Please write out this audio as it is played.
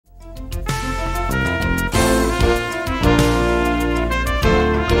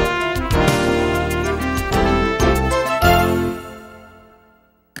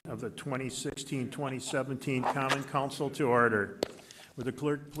2016-2017 Common Council to order. Would the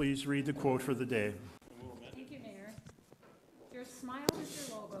clerk please read the quote for the day? Thank you, Mayor. Your smile is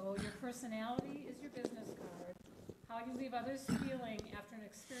your logo, your personality is your business card. How you leave others feeling after an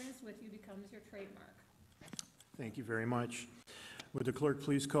experience with you becomes your trademark. Thank you very much. Would the clerk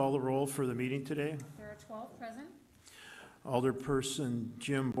please call the roll for the meeting today? There are 12 present. Alderperson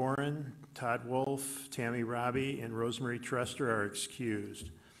Jim Boren, Todd Wolf, Tammy Robbie, and Rosemary Trester are excused.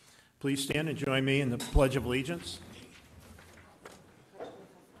 Please stand and join me in the Pledge of Allegiance. I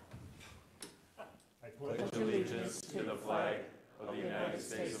pledge allegiance to the flag of the United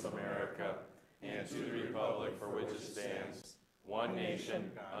States of America and to the republic for which it stands, one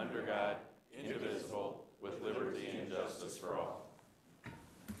nation, under God, indivisible, with liberty and justice for all.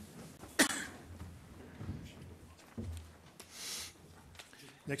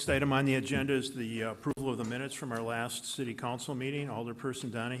 Next item on the agenda is the approval of the minutes from our last city council meeting.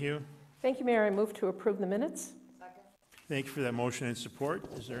 Alderperson Donahue. Thank you, Mayor. I move to approve the minutes. Second. Thank you for that motion and support.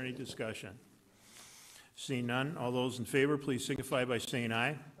 Is there any discussion? Seeing none, all those in favor, please signify by saying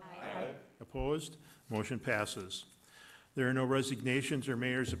aye. Aye. Opposed? Motion passes. There are no resignations or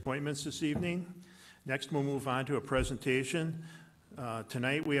mayor's appointments this evening. Next, we'll move on to a presentation.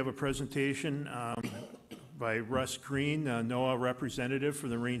 Tonight, we have a presentation by Russ Green, NOAA representative for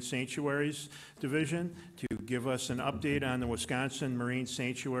the Marine Sanctuaries Division, to give us an update on the Wisconsin Marine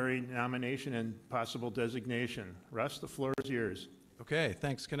Sanctuary nomination and possible designation. Russ, the floor is yours. Okay,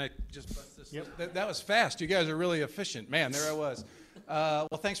 thanks. Can I just bust this? Yep. That was fast. You guys are really efficient. Man, there I was. Well,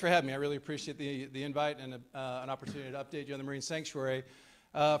 thanks for having me. I really appreciate the invite and an opportunity to update you on the Marine Sanctuary.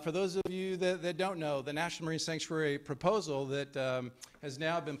 For those of you that don't know, the National Marine Sanctuary proposal that has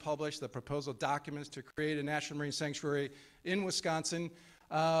now been published, the proposal documents to create a National Marine Sanctuary in Wisconsin.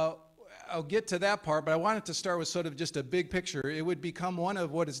 I'll get to that part, but I wanted to start with sort of just a big picture. It would become one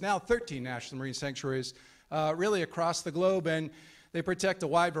of what is now 13 National Marine Sanctuaries really across the globe, and they protect a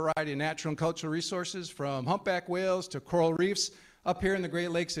wide variety of natural and cultural resources, from humpback whales to coral reefs. Up here in the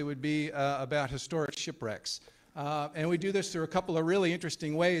Great Lakes, it would be about historic shipwrecks. And we do this through a couple of really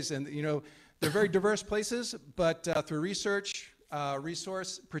interesting ways. And, you know, they're very diverse places, but through research,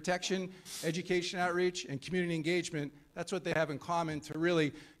 resource protection, education outreach, and community engagement, that's what they have in common to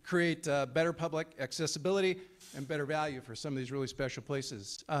really create better public accessibility and better value for some of these really special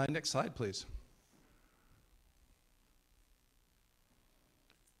places. Next slide, please.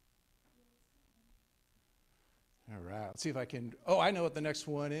 All right, let's see if I can, I know what the next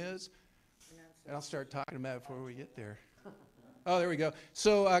one is. And I'll start talking about it before we get there. Oh, there we go.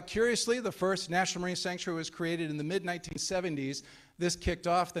 So curiously, the first National Marine Sanctuary was created in the mid-1970s. This kicked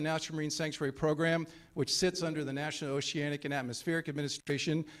off the National Marine Sanctuary Program, which sits under the National Oceanic and Atmospheric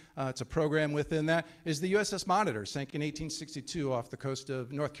Administration. It's a program within that. Is the USS Monitor, sank in 1862 off the coast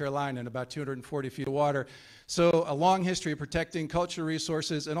of North Carolina in about 240 feet of water. So a long history of protecting cultural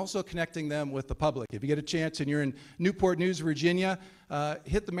resources and also connecting them with the public. If you get a chance and you're in Newport News, Virginia,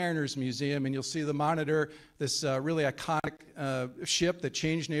 hit the Mariners Museum and you'll see the Monitor, this really iconic ship that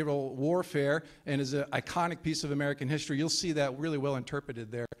changed naval warfare and is an iconic piece of American history. You'll see that really well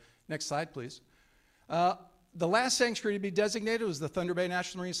interpreted there. Next slide, please. The last sanctuary to be designated was the Thunder Bay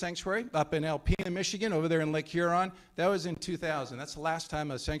National Marine Sanctuary up in Alpena, Michigan, over there in Lake Huron. That was in 2000. That's the last time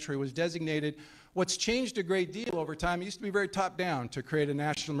a sanctuary was designated. What's changed a great deal over time, it used to be very top-down to create a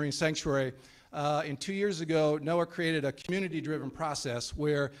National Marine Sanctuary. 2 years ago, NOAA created a community-driven process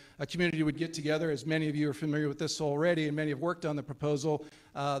where a community would get together, as many of you are familiar with this already, and many have worked on the proposal,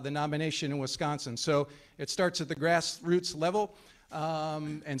 the nomination in Wisconsin. So it starts at the grassroots level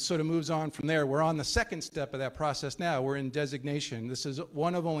and sort of moves on from there. We're on the second step of that process now. We're in designation. This is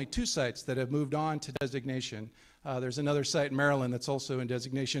one of only 2 sites that have moved on to designation. There's another site in Maryland that's also in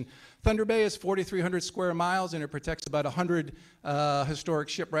designation. Thunder Bay is 4,300 square miles, and it protects about 100 historic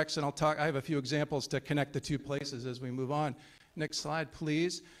shipwrecks, and I have a few examples to connect the 2 places as we move on. Next slide,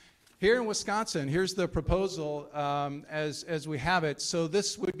 please. Here in Wisconsin, here's the proposal as we have it. So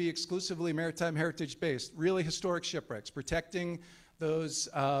this would be exclusively maritime heritage-based, really historic shipwrecks, protecting those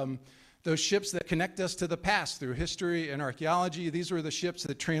ships that connect us to the past through history and archaeology. These were the ships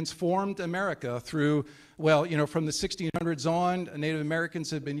that transformed America through, well, you know, from the 1600s on. Native Americans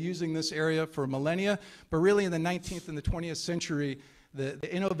have been using this area for millennia, but really in the 19th and the 20th century,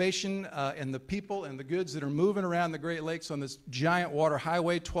 the innovation and the people and the goods that are moving around the Great Lakes on this giant water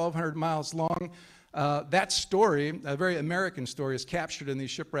highway, 1,200 miles long, That story, a very American story, is captured in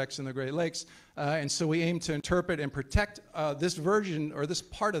these shipwrecks in the Great Lakes, and so we aim to interpret and protect this version or this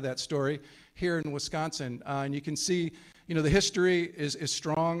part of that story here in Wisconsin. And you can see, the history is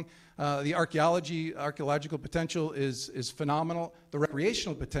strong. The archaeological potential is phenomenal. The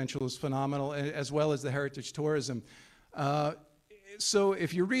recreational potential is phenomenal, as well as the heritage tourism. So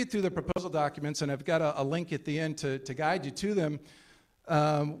if you read through the proposal documents, and I've got a link at the end to guide you to them,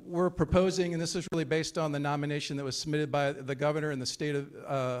 we're proposing, and this is really based on the nomination that was submitted by the governor in the state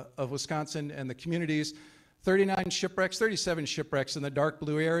of Wisconsin and the communities, 37 shipwrecks in the dark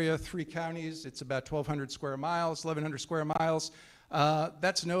blue area, 3 counties. It's about 1,200 square miles, 1,100 square miles.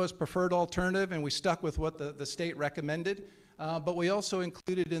 That's NOAA's preferred alternative, and we stuck with what the state recommended. But we also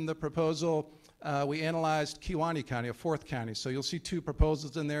included in the proposal, we analyzed Kewaunee County, a 4th county. So you'll see 2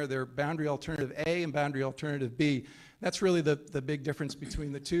 proposals in there. They're boundary alternative A and boundary alternative B. That's really the big difference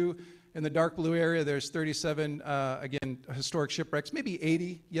between the two. In the dark blue area, there's 37, again, historic shipwrecks, maybe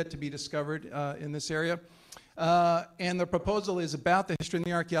 80 yet to be discovered in this area. And the proposal is about the history and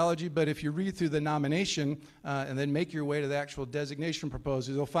the archaeology, but if you read through the nomination and then make your way to the actual designation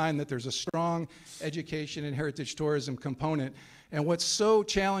proposal, you'll find that there's a strong education and heritage tourism component. And what's so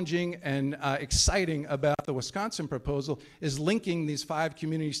challenging and exciting about the Wisconsin proposal is linking these 5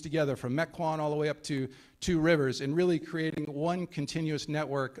 communities together from Mequon all the way up to 2 rivers and really creating one continuous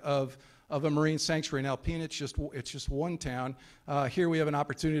network of a marine sanctuary. In Alpena, it's just one town. Here we have an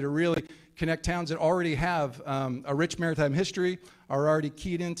opportunity to really connect towns that already have a rich maritime history, are already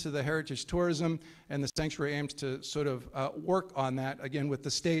keyed into the heritage tourism, and the sanctuary aims to sort of work on that, again, with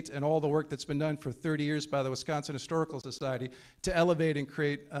the state and all the work that's been done for 30 years by the Wisconsin Historical Society to elevate and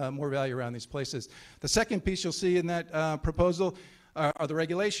create more value around these places. The second piece you'll see in that proposal are the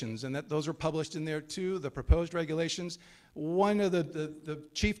regulations, and those are published in there too, the proposed regulations. One of the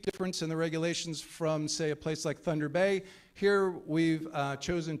chief difference in the regulations from, say, a place like Thunder Bay, here we've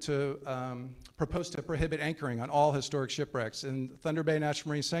chosen to propose to prohibit anchoring on all historic shipwrecks. In Thunder Bay National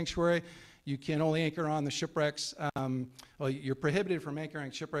Marine Sanctuary, you can only anchor on the shipwrecks, well, you're prohibited from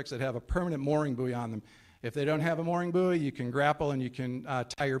anchoring shipwrecks that have a permanent mooring buoy on them. If they don't have a mooring buoy, you can grapple and you can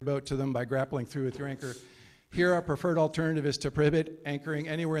tie your boat to them by grappling through with your anchor. Here, our preferred alternative is to prohibit anchoring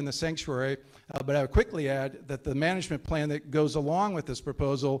anywhere in the sanctuary, but I would quickly add that the management plan that goes along with this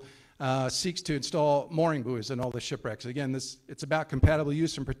proposal seeks to install mooring buoys in all the shipwrecks. Again, it's about compatible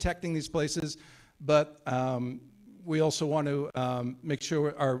use and protecting these places, but we also want to make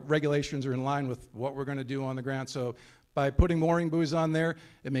sure our regulations are in line with what we're going to do on the ground. So by putting mooring buoys on there,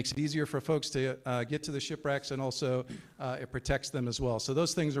 it makes it easier for folks to get to the shipwrecks, and also it protects them as well. So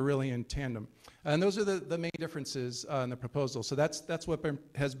those things are really in tandem. And those are the main differences in the proposal. So that's what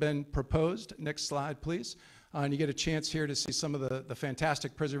has been proposed. Next slide, please. And you get a chance here to see some of the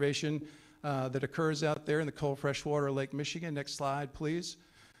fantastic preservation that occurs out there in the cold freshwater Lake Michigan. Next slide, please.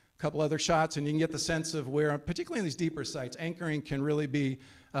 A couple other shots, and you can get the sense of where, particularly in these deeper sites, anchoring can really be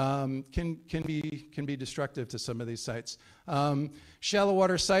can be destructive to some of these sites. Shallow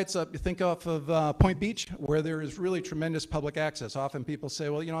water sites, you think off of Point Beach, where there is really tremendous public access. Often people say,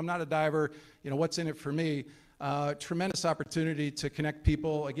 well, I'm not a diver, what's in it for me? Tremendous opportunity to connect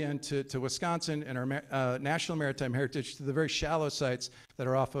people, again, to Wisconsin and our national maritime heritage, to the very shallow sites that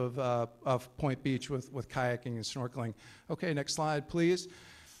are off of Point Beach with kayaking and snorkeling. Okay, next slide, please.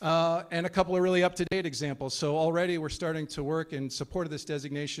 And a couple of really up-to-date examples. So already we're starting to work in support of this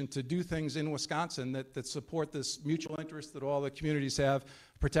designation to do things in Wisconsin that support this mutual interest that all the communities have,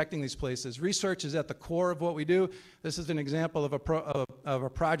 protecting these places. Research is at the core of what we do. This is an example of a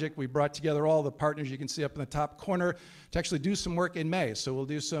project. We brought together all the partners you can see up in the top corner to actually do some work in May. So we'll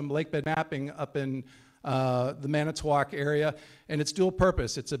do some lakebed mapping up in the Manitowoc area, and it's dual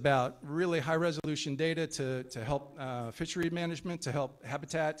purpose. It's about really high resolution data to help fishery management, to help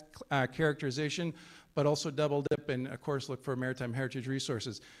habitat characterization, but also double dip and, of course, look for maritime heritage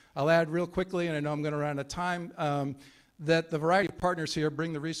resources. I'll add real quickly, and I know I'm going to run out of time, that the variety of partners here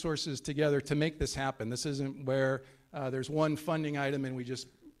bring the resources together to make this happen. This isn't where there's one funding item and we just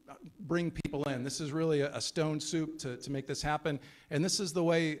bring people in. This is really a stone soup to make this happen, and this is the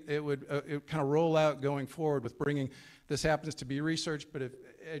way it would kind of roll out going forward with bringing. This happens to be research, but if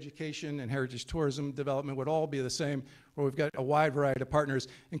education and heritage tourism development would all be the same, where we've got a wide variety of partners,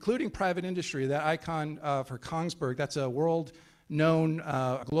 including private industry. That icon for Kongsberg, that's a world-known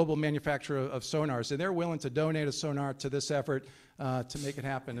global manufacturer of sonars, and they're willing to donate a sonar to this effort to make it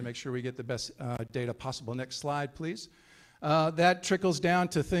happen, to make sure we get the best data possible. Next slide, please. That trickles down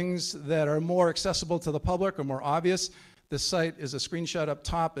to things that are more accessible to the public or more obvious. This site is a screenshot up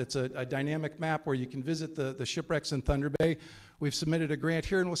top. It's a dynamic map where you can visit the shipwrecks in Thunder Bay. We've submitted a grant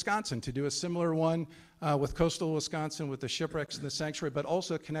here in Wisconsin to do a similar one with coastal Wisconsin with the shipwrecks in the sanctuary, but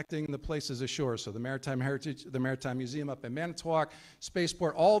also connecting the places ashore. So the Maritime Heritage, the Maritime Museum up in Manitowoc,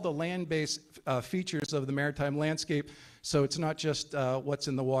 Spaceport, all the land-based features of the maritime landscape. So it's not just what's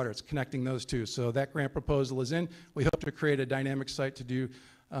in the water, it's connecting those two. So that grant proposal is in. We hope to create a dynamic site to do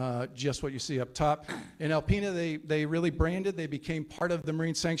just what you see up top. In Alpena, they really branded, they became part of the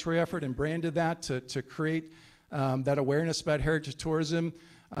marine sanctuary effort and branded that to create that awareness about heritage tourism.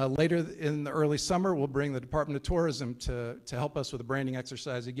 Later in the early summer, we'll bring the Department of Tourism to help us with a branding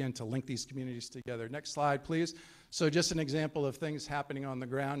exercise, again, to link these communities together. Next slide, please. So just an example of things happening on the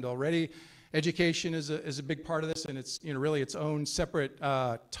ground already. Education is a big part of this, and it's really its own separate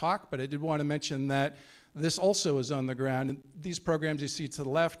talk, but I did want to mention that this also is on the ground. And these programs you see to the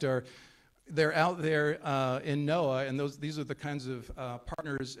left they're out there in NOAA, and these are the kinds of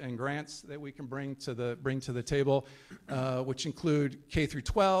partners and grants that we can bring to the table, which include K through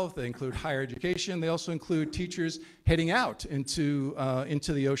 12. They include higher education. They also include teachers heading out into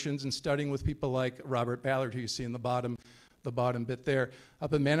the oceans and studying with people like Robert Ballard, who you see in the bottom bit there.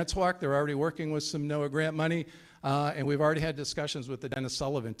 Up in Manitowoc, they're already working with some NOAA grant money, and we've already had discussions with the Dennis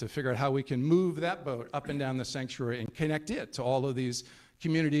Sullivan to figure out how we can move that boat up and down the sanctuary and connect it to all of these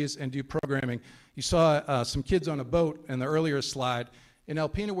communities and do programming. You saw some kids on a boat in the earlier slide. In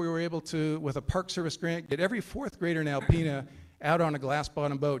Alpena, we were able to, with a Park Service grant, get every fourth grader in Alpena out on a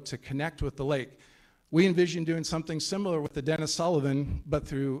glass-bottom boat to connect with the lake. We envision doing something similar with the Dennis Sullivan, but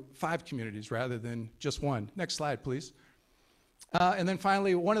through 5 communities rather than just one. Next slide, please. And then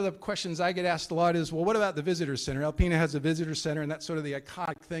finally, one of the questions I get asked a lot is, well, what about the visitor center? Alpena has a visitor center, and that's sort of the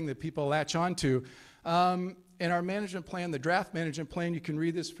iconic thing that people latch onto. In our management plan, the draft management plan, you can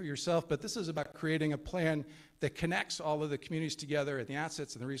read this for yourself, but this is about creating a plan that connects all of the communities together and the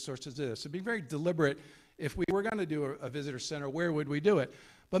assets and the resources to this. So be very deliberate. If we were going to do a visitor center, where would we do it?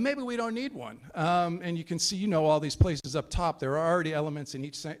 But maybe we don't need one. And you can see, all these places up top. There are already elements in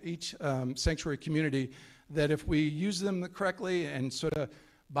each sanctuary community that if we use them correctly and sort of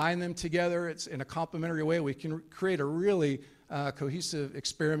bind them together, it's in a complementary way, we can create a really cohesive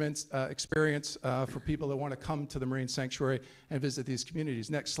experience for people that want to come to the Marine Sanctuary and visit these communities.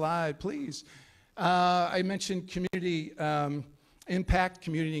 Next slide, please. I mentioned community impact,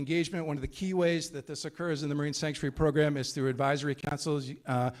 community engagement. One of the key ways that this occurs in the Marine Sanctuary Program is through advisory councils.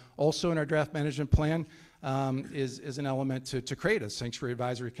 Also in our draft management plan is an element to create a Sanctuary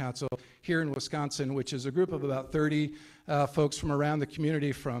Advisory Council here in Wisconsin, which is a group of about 30 folks from around the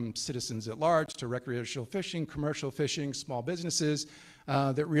community, from citizens at large to recreational fishing, commercial fishing, small businesses,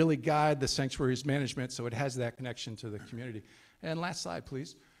 that really guide the sanctuary's management so it has that connection to the community. And last slide,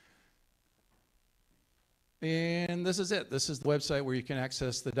 please. And this is it. This is the website where you can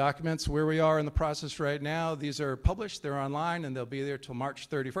access the documents. Where we are in the process right now, these are published, they're online, and they'll be there till March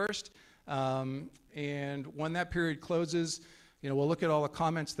 31st. And when that period closes, we'll look at all the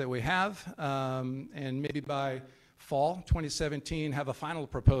comments that we have, and maybe by fall 2017 have a final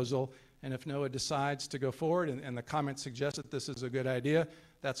proposal. And if NOAA decides to go forward and the comments suggest that this is a good idea,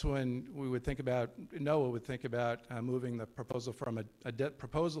 that's when NOAA would think about moving the proposal from a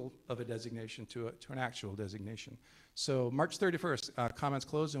proposal of a designation to an actual designation. So March 31st, comments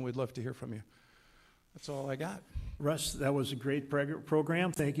closed, and we'd love to hear from you. That's all I got. Russ, that was a great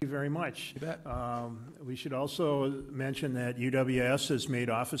program. Thank you very much. You bet. We should also mention that UWS has made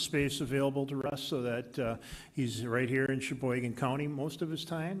office space available to Russ so that he's right here in Sheboygan County most of his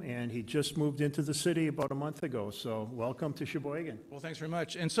time, and he just moved into the city about a month ago. So welcome to Sheboygan. Well, thanks very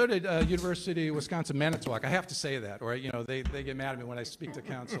much. And so did University of Wisconsin-Manitowoc. I have to say that, or they get mad at me when I speak to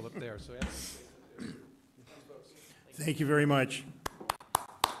council up there. So Thank you very much.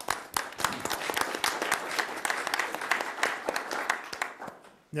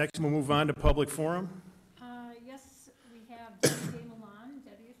 Next, we'll move on to public forum. Yes, we have Debbie Milan.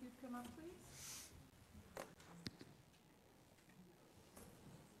 Debbie, if you'd come up, please.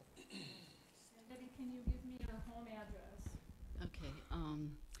 And Debbie, can you give me your home address? Okay,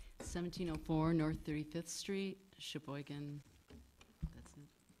 1704 North 35th Street, Sheboygan. That's it.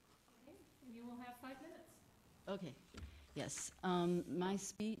 Okay, and you will have 5 minutes. Okay, yes. My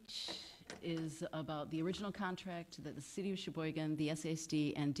speech is about the original contract that the City of Sheboygan, the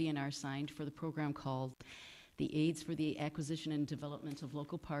SASD, and DNR signed for the program called the Aids for the Acquisition and Development of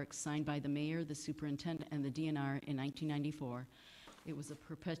Local Parks, signed by the Mayor, the Superintendent, and the DNR in 1994. It was a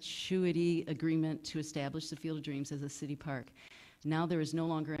perpetuity agreement to establish the Field of Dreams as a city park. Now there is no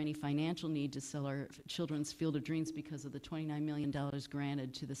longer any financial need to sell our children's Field of Dreams because of the $29 million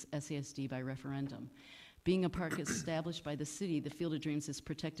granted to the SASD by referendum. Being a park established by the city, the Field of Dreams is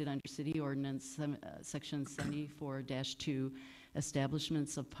protected under City Ordinance Section 74-2,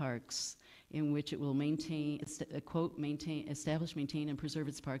 Establishments of Parks, in which it will establish, maintain, and preserve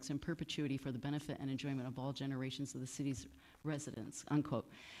its parks in perpetuity for the benefit and enjoyment of all generations of the city's residents, unquote.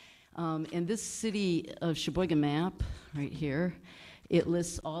 In this City of Sheboygan map, right here, it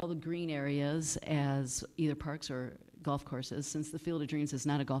lists all the green areas as either parks or golf courses. Since the Field of Dreams is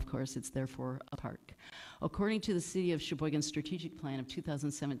not a golf course, it's therefore a park. According to the City of Sheboygan Strategic Plan of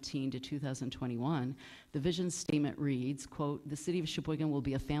 2017 to 2021, the vision statement reads, quote, "The City of Sheboygan will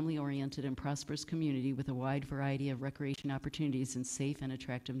be a family-oriented and prosperous community with a wide variety of recreation opportunities in safe and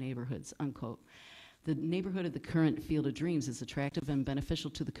attractive neighborhoods," unquote. The neighborhood of the current Field of Dreams is attractive and beneficial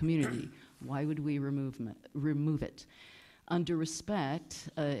to the community. Why would we remove it? Under respect,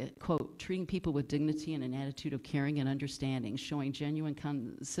 quote, "treating people with dignity and an attitude of caring and understanding, showing genuine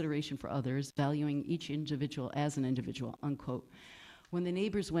consideration for others, valuing each individual as an individual," unquote. When the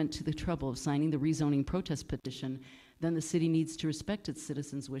neighbors went to the trouble of signing the rezoning protest petition, then the city needs to respect its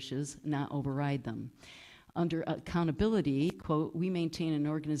citizens' wishes, not override them. Under accountability, quote, "we maintain an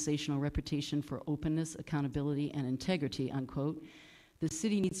organizational reputation for openness, accountability, and integrity," unquote. The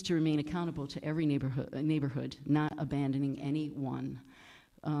city needs to remain accountable to every neighborhood, not abandoning any one.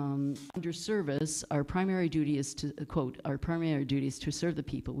 Under service, our primary duty is to, quote, "our primary duty is to serve the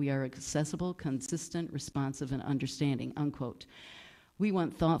people. We are accessible, consistent, responsive, and understanding," unquote. We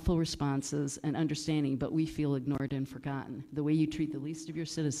want thoughtful responses and understanding, but we feel ignored and forgotten. The way you treat the least of your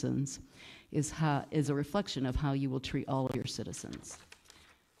citizens is a reflection of how you will treat all of your citizens.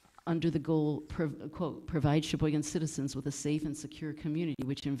 Under the goal, quote, "provide Sheboygan citizens with a safe and secure community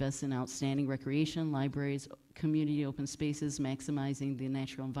which invests in outstanding recreation, libraries, community open spaces, maximizing the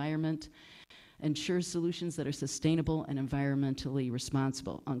natural environment, ensures solutions that are sustainable and environmentally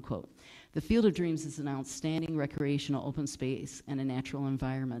responsible," unquote. The Field of Dreams is an outstanding recreational open space and a natural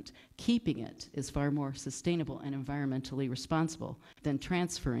environment. Keeping it is far more sustainable and environmentally responsible than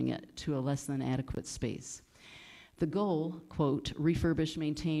transferring it to a less than adequate space. The goal, quote, "refurbish,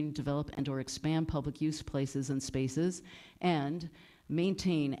 maintain, develop, and/or expand public use places and spaces, and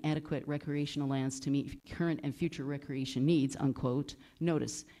maintain adequate recreational lands to meet current and future recreation needs," unquote.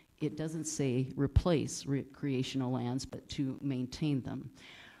 Notice, it doesn't say replace recreational lands, but to maintain them.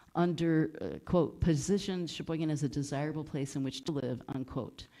 Under, quote, "position Sheboygan as a desirable place in which to live,"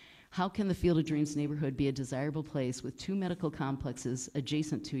 unquote. How can the Field of Dreams neighborhood be a desirable place with two medical complexes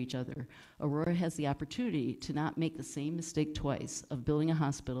adjacent to each other? Aurora has the opportunity to not make the same mistake twice of building a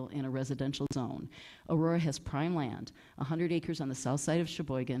hospital in a residential zone. Aurora has prime land, 100 acres on the south side of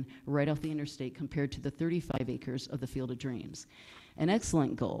Sheboygan, right off the interstate, compared to the 35 acres of the Field of Dreams. An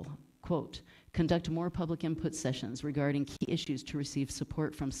excellent goal, quote, "conduct more public input sessions regarding key issues to receive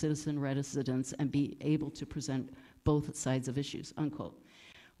support from citizen residents and be able to present both sides of issues," unquote.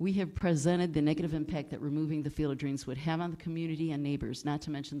 We have presented the negative impact that removing the Field of Dreams would have on the community and neighbors, not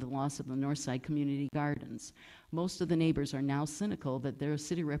to mention the loss of the Northside Community Gardens. Most of the neighbors are now cynical that their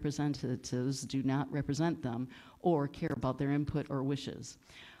city representatives do not represent them or care about their input or wishes.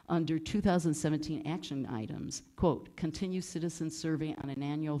 Under 2017 action items, quote, "continue citizen survey on an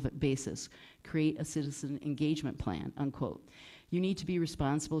annual basis, create a citizen engagement plan," unquote. You need to be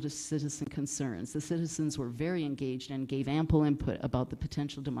responsible to citizen concerns. The citizens were very engaged and gave ample input about the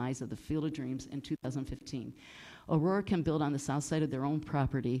potential demise of the Field of Dreams in 2015. Aurora can build on the south side of their own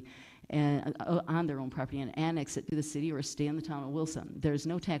property and annex it to the city or stay in the town of Wilson. There's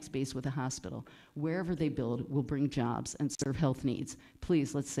no tax base with a hospital. Wherever they build will bring jobs and serve health needs.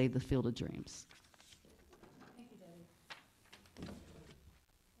 Please, let's save the Field of Dreams. Thank you, Debbie.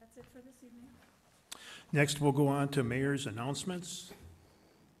 That's it for this evening. Next, we'll go on to mayor's announcements.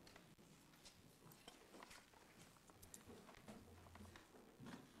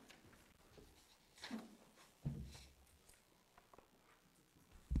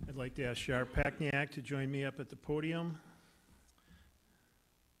 I'd like to ask Sharp Packniak to join me up at the podium.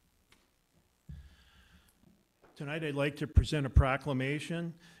 Tonight, I'd like to present a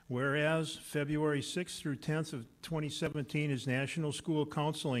proclamation. Whereas February 6th through 10th of 2017 is National School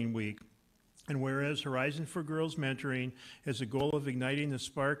Counseling Week. And whereas Horizon for Girls Mentoring has a goal of igniting the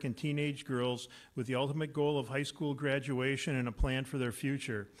spark in teenage girls with the ultimate goal of high school graduation and a plan for their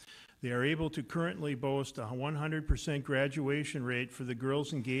future. They are able to currently boast a 100% graduation rate for the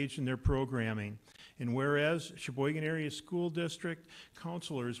girls engaged in their programming. And whereas Sheboygan Area School District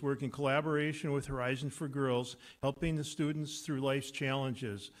counselors work in collaboration with Horizon for Girls, helping the students through life's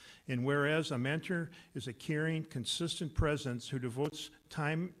challenges. And whereas a mentor is a caring, consistent presence who devotes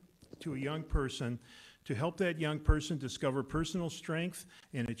time to a young person to help that young person discover personal strength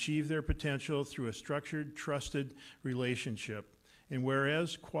and achieve their potential through a structured, trusted relationship. And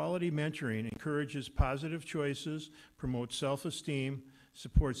whereas quality mentoring encourages positive choices, promotes self-esteem,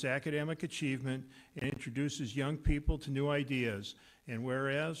 supports academic achievement, and introduces young people to new ideas. And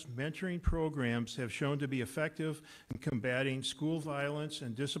whereas mentoring programs have shown to be effective in combating school violence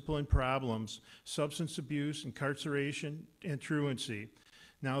and discipline problems, substance abuse, incarceration, and truancy.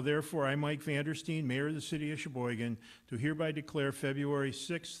 Now therefore, I, Mike Vandersteen, Mayor of the City of Sheboygan, do hereby declare February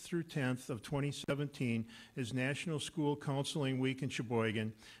 6th through 10th of 2017 as National School Counseling Week in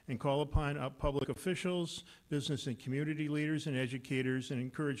Sheboygan, and call upon public officials, business and community leaders and educators, and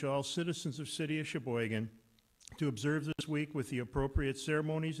encourage all citizens of City of Sheboygan to observe this week with the appropriate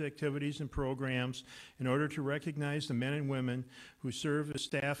ceremonies, activities, and programs in order to recognize the men and women who serve as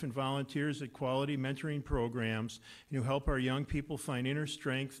staff and volunteers at quality mentoring programs and who help our young people find inner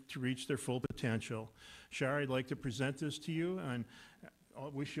strength to reach their full potential. Shar, I'd like to present this to you and I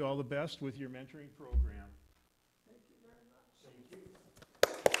wish you all the best with your mentoring program.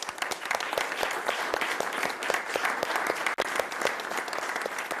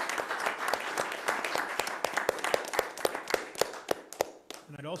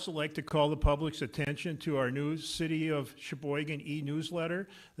 And I'd also like to call the public's attention to our new City of Sheboygan e-newsletter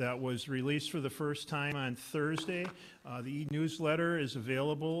that was released for the first time on Thursday. The e-newsletter is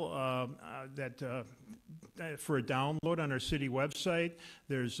available for a download on our city website.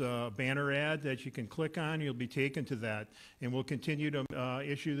 There's a banner ad that you can click on. You'll be taken to that. And we'll continue to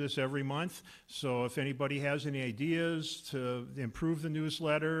issue this every month. So if anybody has any ideas to improve the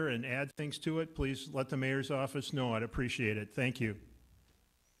newsletter and add things to it, please let the mayor's office know. I'd appreciate it. Thank you.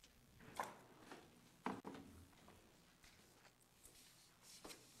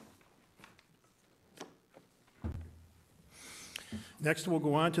 Next, we'll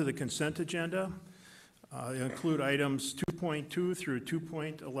go on to the consent agenda. It'll include items 2.2 through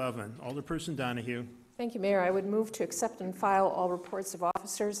 2.11. Alderperson Donahue. Thank you, Mayor. I would move to accept and file all reports of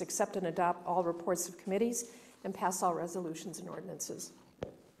officers, accept and adopt all reports of committees, and pass all resolutions and ordinances.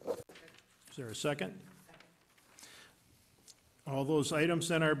 Is there a second? All those items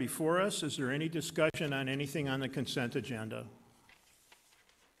then are before us. Is there any discussion on anything on the consent agenda?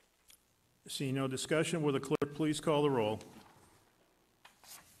 Seeing no discussion, will the clerk please call the roll?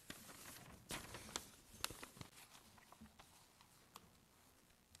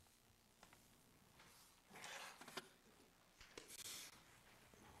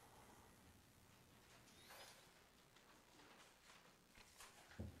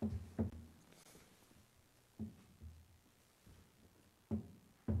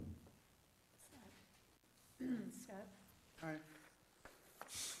 Scott? Aye.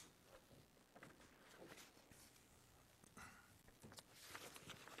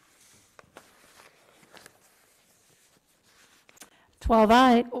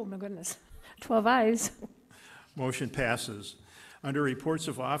 Oh my goodness. 12 ayes. Motion passes. Under reports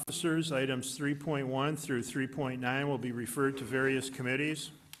of officers, items 3.1 through 3.9 will be referred to various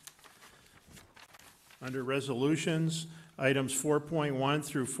committees. Under resolutions, items 4.1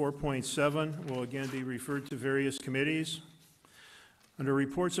 through 4.7 will again be referred to various committees. Under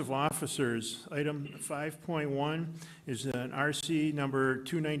reports of officers, item 5.1 is an RC number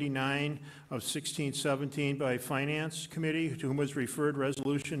 299 of 1617 by Finance Committee, to whom was referred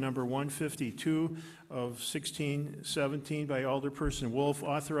resolution number 152 of 1617 by Alderperson Wolf,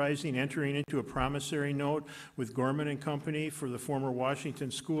 authorizing entering into a promissory note with Gorman and Company for the former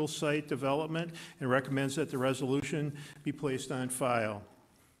Washington School site development, and recommends that the resolution be placed on file.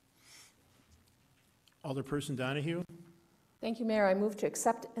 Alderperson Donahue. Thank you, Mayor. I move to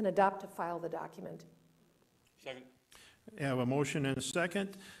accept and adopt to file the document. Second. I have a motion and a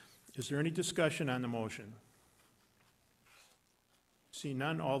second. Is there any discussion on the motion? See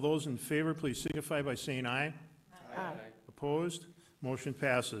none. All those in favor, please signify by saying aye. Aye. Opposed? Motion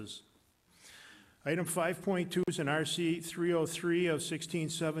passes. Item 5.2 is an RC 303 of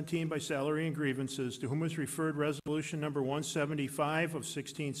 1617 by Salary and Grievances, to whom was referred resolution number 175 of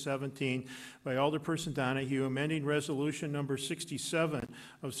 1617 by Alderperson Donahue, amending resolution number 67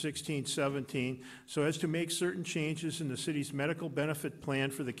 of 1617 so as to make certain changes in the city's medical benefit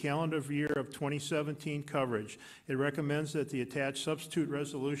plan for the calendar year of 2017 coverage. It recommends that the attached substitute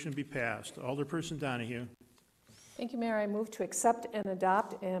resolution be passed. Alderperson Donahue. Thank you, Mayor. I move to accept and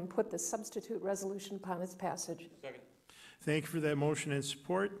adopt and put the substitute resolution upon its passage. Second. Thank you for that motion and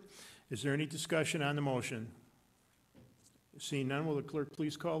support. Is there any discussion on the motion? Seeing none, will the clerk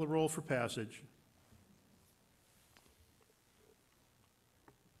please call the roll for passage?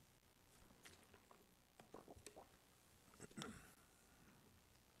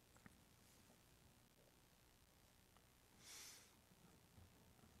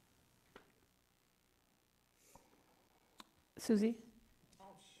 Susie?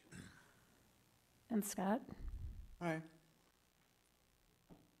 And Scott? Aye.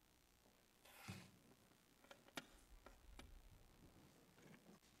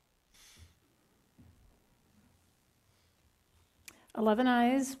 Eleven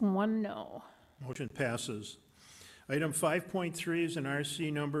ayes, 1 no. Motion passes. Item 5.3 is an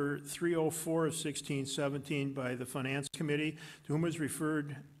RC number 304 of 1617 by the Finance Committee, to whom is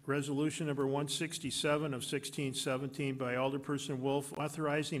referred Resolution number 167 of 1617 by Alderperson Wolf,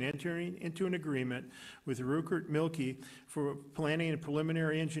 authorizing entering into an agreement with Rupert Milkie for planning and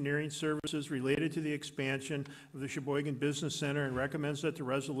preliminary engineering services related to the expansion of the Sheboygan Business Center, and recommends that the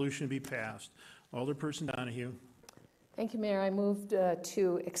resolution be passed. Alderperson Donahue. Thank you, Mayor. I moved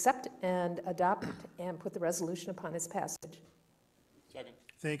to accept and adopt and put the resolution upon its passage. Second.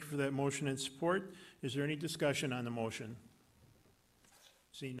 Thank you for that motion and support. Is there any discussion on the motion?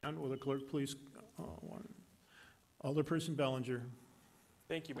 Seeing none, will the clerk please? Alderperson Bellinger.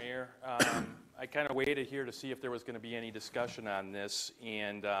 Thank you, Mayor. I kind of waited here to see if there was going to be any discussion on this,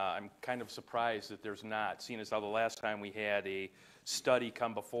 and I'm kind of surprised that there's not, seeing as how the last time we had a study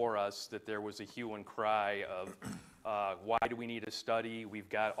come before us, that there was a hue and cry of why do we need a study? We've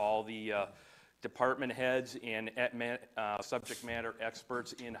got all the department heads and subject matter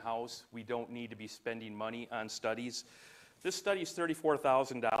experts in-house. We don't need to be spending money on studies. This study is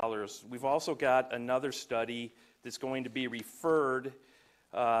 $34,000. We've also got another study that's going to be referred,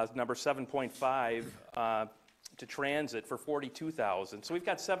 number 7.5, to transit for $42,000. So we've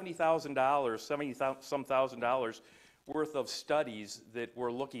got $70,000, $70-some thousand worth of studies that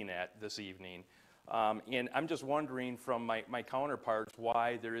we're looking at this evening. And I'm just wondering from my counterparts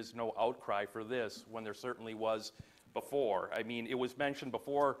why there is no outcry for this when there certainly was before. I mean, it was mentioned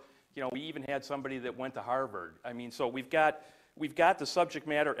before, you know, we even had somebody that went to Harvard. I mean, so we've got the subject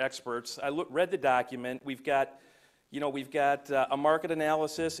matter experts. I read the document. We've got a market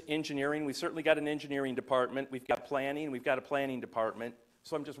analysis, engineering. We've certainly got an engineering department. We've got planning. We've got a planning department.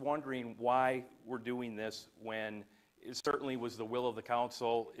 So I'm just wondering why we're doing this when it certainly was the will of the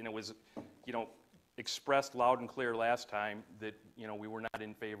council, and it was, you know, expressed loud and clear last time that, you know, we were not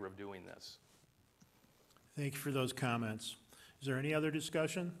in favor of doing this. Thank you for those comments. Is there any other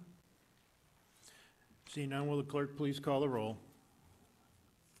discussion? Seeing none, will the clerk please call the roll?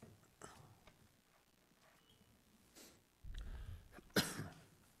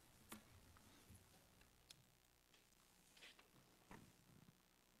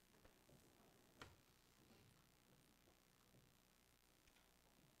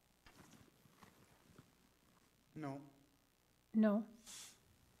 No. No.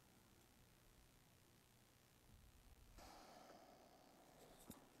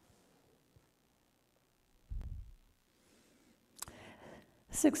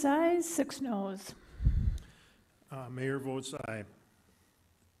 Six ayes, 6 noes. Mayor votes aye.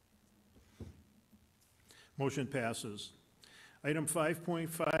 Motion passes. Item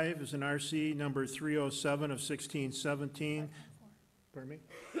 5.5 is an RC number 307 of 1617. Pardon me?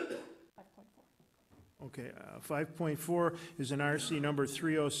 5.4. Okay, 5.4 is an RC number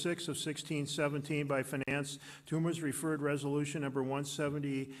 306 of 1617 by Finance, to whom was referred resolution number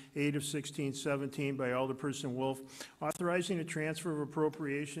 178 of 1617 by Alderperson Wolf, authorizing a transfer of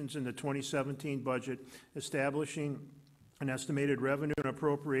appropriations in the 2017 budget, establishing an estimated revenue and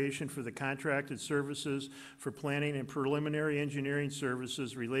appropriation for the contracted services for planning and preliminary engineering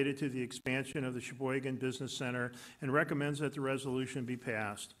services related to the expansion of the Sheboygan Business Center, and recommends that the resolution be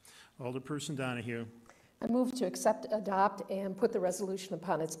passed. Alderperson Donahue. I move to accept, adopt, and put the resolution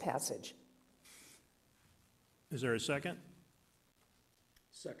upon its passage. Is there a second?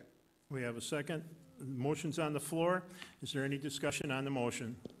 Second. We have a second. The motion's on the floor. Is there any discussion on the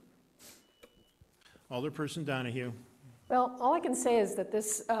motion? Alderperson Donahue. Well, all I can say is that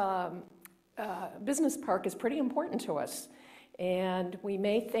this business park is pretty important to us. And we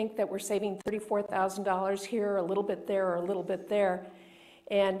may think that we're saving $34,000 here, a little bit there, or a little bit there.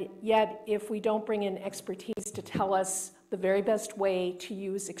 And yet, if we don't bring in expertise to tell us the very best way to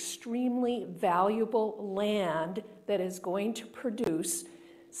use extremely valuable land that is going to produce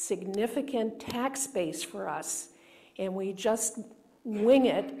significant tax base for us, and we just wing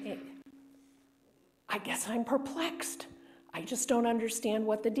it, I guess I'm perplexed. I just don't understand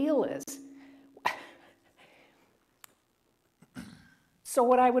what the deal is. So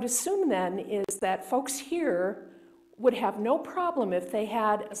what I would assume then is that folks here would have no problem if they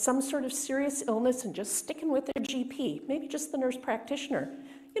had some sort of serious illness and just sticking with their GP, maybe just the nurse practitioner.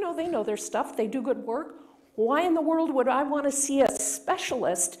 You know, they know their stuff, they do good work. Why in the world would I want to see a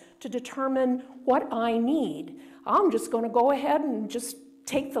specialist to determine what I need? I'm just going to go ahead and just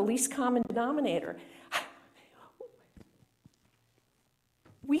take the least common denominator.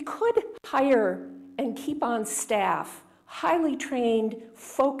 could hire and keep on staff highly trained,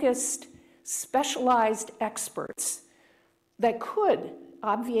 focused, specialized experts that could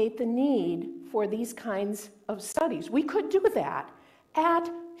obviate the need for these kinds of studies. We could do that at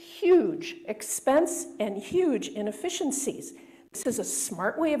huge expense and huge inefficiencies. This is a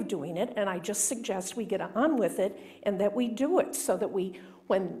smart way of doing it, and I just suggest we get on with it and that we do it so that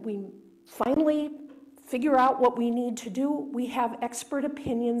when we finally figure out what we need to do, we have expert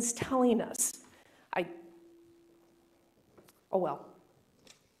opinions telling us. Oh well.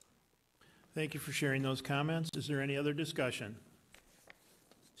 Thank you for sharing those comments. Is there any other discussion?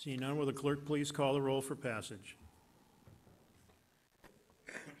 Seeing none, will the clerk please call the roll for passage?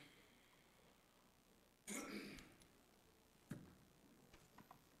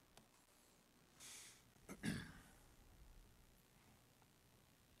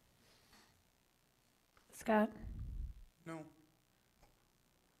 Scott? No.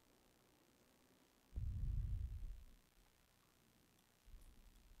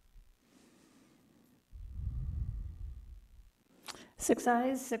 Six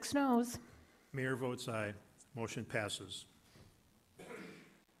ayes, 6 noes. Mayor votes aye. Motion passes.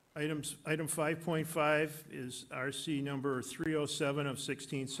 Item 5.5 is RC number 307 of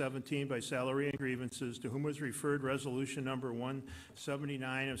 1617 by Salary and Grievances, to whom was referred resolution number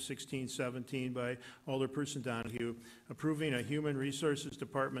 179 of 1617 by Alderperson Donahue, approving a Human Resources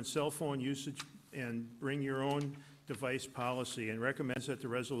Department cell phone usage and bring your own device policy, and recommends that the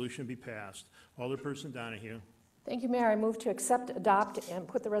resolution be passed. Alderperson Donahue. Thank you, Mayor. I move to accept, adopt, and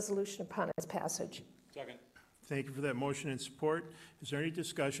put the resolution upon its passage. Second. Thank you for that motion and support. Is there any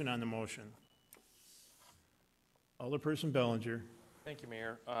discussion on the motion? Alderperson Bellinger. Thank you,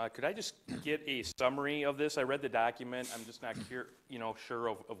 Mayor. Could I just get a summary of this? I read the document. I'm just not sure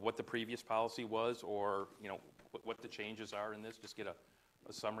of what the previous policy was, or what the changes are in this. Just get a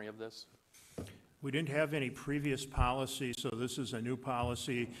summary of this. We didn't have any previous policy, so this is a new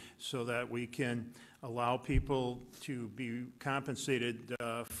policy so that we can allow people to be compensated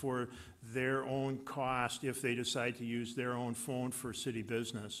for their own cost if they decide to use their own phone for city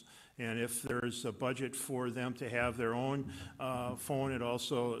business. And if there's a budget for them to have their own phone, it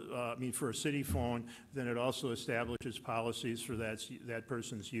also, for a city phone, then it also establishes policies for that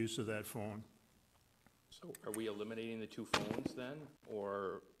person's use of that phone. So are we eliminating the two phones then,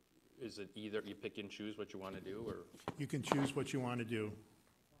 or is it either you pick and choose what you want to do, or? You can choose what you want to do.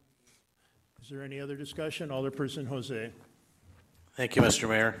 Is there any other discussion? Alderperson Jose. Thank you, Mr.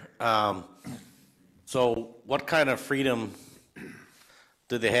 Mayor. So what kind of freedom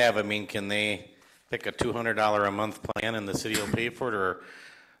do they have? I mean, can they pick a $200 a month plan and the city will pay for it, or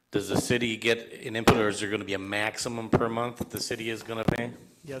does the city get an input, or is there going to be a maximum per month that the city is going to pay?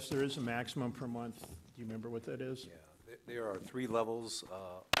 Yes, there is a maximum per month. Do you remember what that is? Yeah, there are 3 levels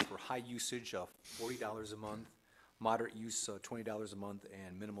for high usage of $40 a month, moderate use $20 a month,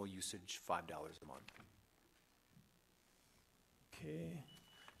 and minimal usage $5 a month. Okay.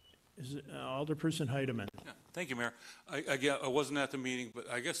 Is it Alderperson Heidemann? Yeah, thank you, Mayor. I wasn't at the meeting, but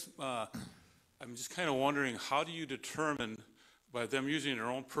I guess I'm just kind of wondering, how do you determine, by them using their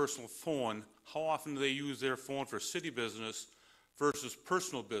own personal phone, how often do they use their phone for city business versus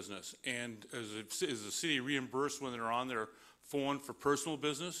personal business? And is the city reimbursed when they're on their phone for personal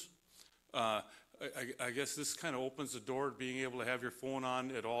business? I guess this kind of opens the door to being able to have your phone on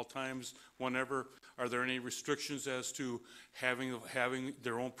at all times, whenever. Are there any restrictions as to having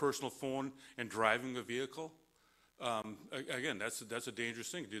their own personal phone and driving a vehicle? Again, that's a dangerous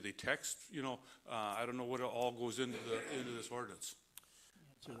thing. Do they text? I don't know what all goes into this ordinance.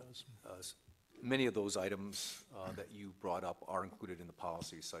 Many of those items that you brought up are included in the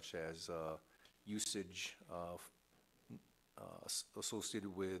policy, such as usage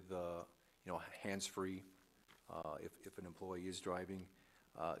associated with hands-free if an employee is driving.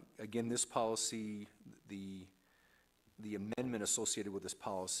 Again, this policy, the amendment associated with this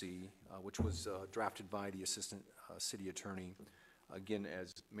policy, which was drafted by the Assistant City Attorney, again,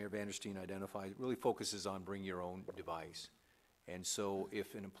 as Mayor Vandersteen identified, really focuses on bring your own device. And so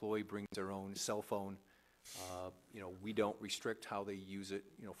if an employee brings their own cell phone, we don't restrict how they use it,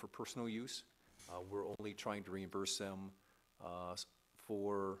 for personal use. We're only trying to reimburse them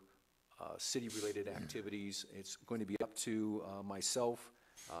for city-related activities. It's going to be up to myself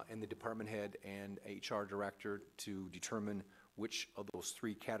and the department head and HR director to determine which of those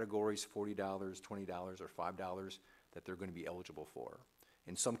 3 categories, $40, $20, or $5, that they're going to be eligible for.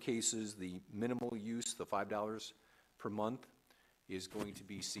 In some cases, the minimal use, the $5 per month, is going to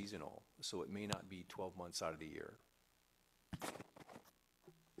be seasonal, so it may not be 12 months out of the year.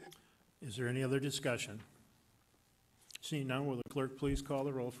 Is there any other discussion? Seeing none, will the clerk please call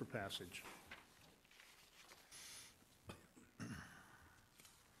the roll for passage?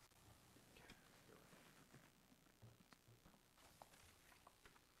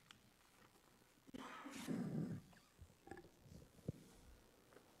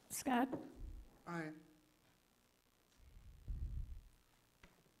 Scott? Aye.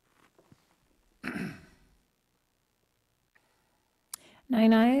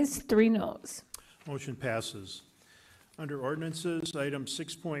 Nine ayes, 3 noes. Motion passes. Under ordinances, items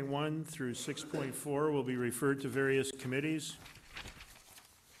 6.1 through 6.4 will be referred to various committees.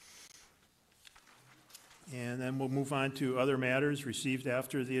 And then we'll move on to other matters received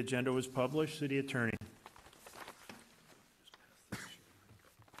after the agenda was published. City Attorney.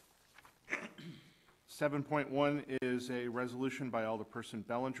 7.1 is a resolution by Alderperson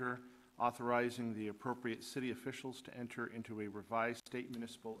Bellinger authorizing the appropriate city officials to enter into a revised state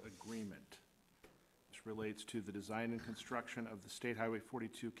municipal agreement. This relates to the design and construction of the State Highway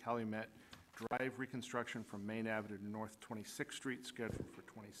 42 Calumet Drive reconstruction from Main Avenue to North 26th Street, scheduled for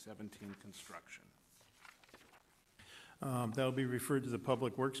 2017 construction. That'll be referred to the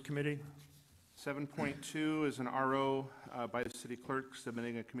Public Works Committee. 7.2 is an RO by the city clerk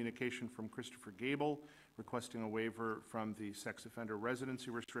submitting a communication from Christopher Gable requesting a waiver from the sex offender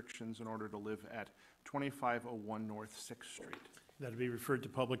residency restrictions in order to live at 2501 North 6th Street. That'll be referred to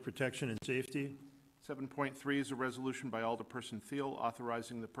Public Protection and Safety. 7.3 is a resolution by Alderperson Thiel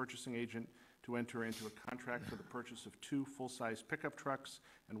authorizing the purchasing agent to enter into a contract for the purchase of 2 full-size pickup trucks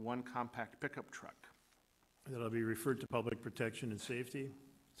and 1 compact pickup truck. That'll be referred to Public Protection and Safety.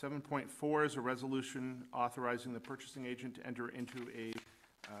 7.4 is a resolution authorizing the purchasing agent to enter into a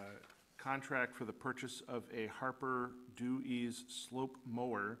contract for the purchase of a Harper Do-Ease slope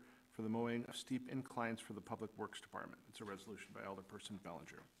mower for the mowing of steep inclines for the Public Works Department. It's a resolution by Alderperson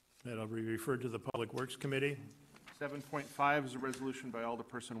Bellinger. That'll be referred to the Public Works Committee. 7.5 is a resolution by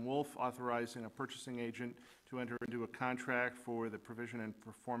Alderperson Wolf authorizing a purchasing agent to enter into a contract for the provision and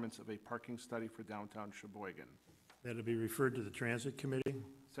performance of a parking study for downtown Sheboygan. That'll be referred to the Transit Committee.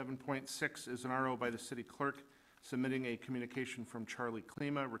 7.6 is an RO by the city clerk submitting a communication from Charlie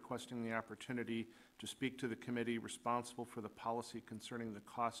Klima requesting the opportunity to speak to the committee responsible for the policy concerning the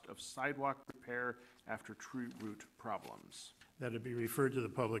cost of sidewalk repair after tree root problems. That'll be referred to the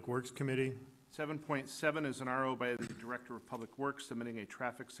Public Works Committee. 7.7 is an RO by the Director of Public Works submitting a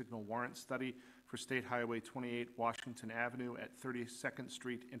traffic signal warrant study for State Highway 28 Washington Avenue at 32nd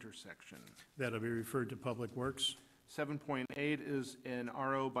Street intersection. That'll be referred to Public Works. 7.8 is an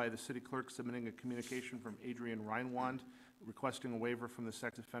RO by the city clerk submitting a communication from Adrian Reinwand requesting a waiver from the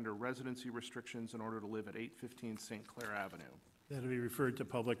sex offender residency restrictions in order to live at 815 St. Clair Avenue. That'll be referred to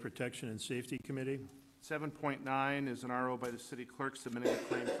Public Protection and Safety Committee. 7.9 is an RO by the city clerk submitting a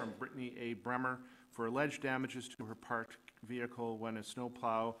claim from Brittany A. Bremer for alleged damages to her parked vehicle when a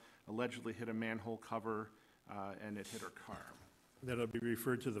snowplow allegedly hit a manhole cover and it hit her car. That'll be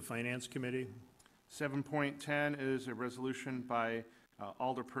referred to the Finance Committee. 7.10 is a resolution by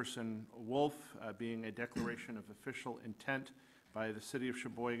Alderperson Wolf being a declaration of official intent by the city of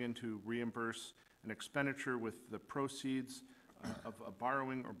Sheboygan to reimburse an expenditure with the proceeds of a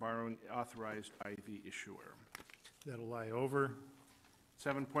borrowing authorized by the issuer. That'll lie over.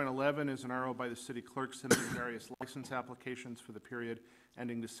 7.11 is an RO by the city clerk submitting various license applications for the period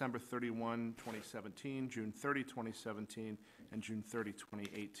ending December 31, 2017, June 30, 2017, and June 30,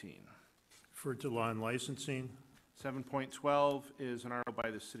 2018. Referred to Law and Licensing. 7.12 is an RO by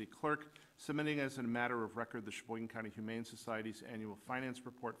the city clerk submitting as a matter of record the Sheboygan County Humane Society's annual finance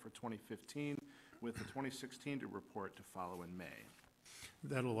report for 2015 with the 2016 report to follow in May.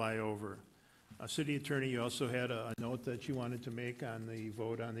 That'll lie over. City Attorney, you also had a note that you wanted to make on the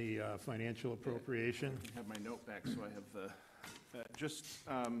vote on the financial appropriation. I have my note back, so I have the,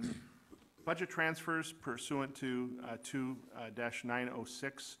 budget transfers pursuant to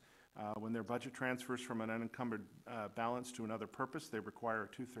 2-906. When they're budget transfers from an unencumbered balance to another purpose, they require a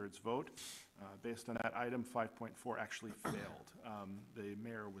 2/3 vote. Based on that, item 5.4 actually failed. The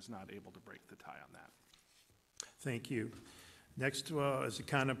mayor was not able to break the tie on that. Thank you. Next is a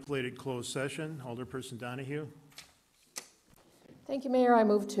contemplated closed session. Alderperson Donahue. Thank you, Mayor. I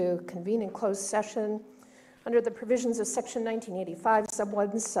move to convene in closed session under the provisions of Section 1985, Sub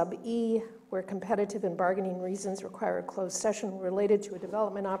 1, Sub E, where competitive and bargaining reasons require a closed session related to a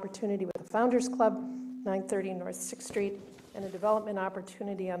development opportunity with the Founders Club, 930 North 6th Street, and a development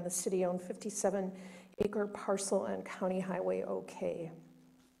opportunity on the city-owned 57-acre parcel on County Highway OK.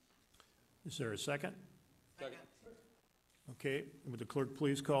 Is there a second? Second. Okay, would the clerk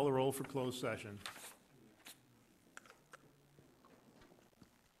please call the roll for closed session?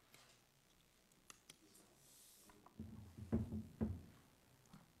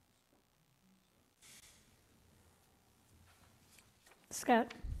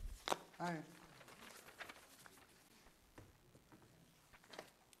 Scott? Aye.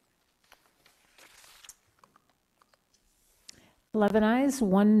 11 ayes,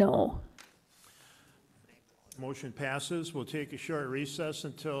 1 no. Motion passes. We'll take a short recess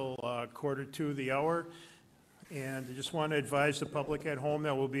until 1:45 the hour. And I just want to advise the public at home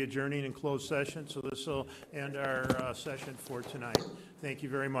that we'll be adjourning in closed session, so this will end our session for tonight. Thank you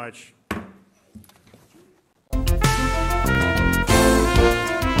very much.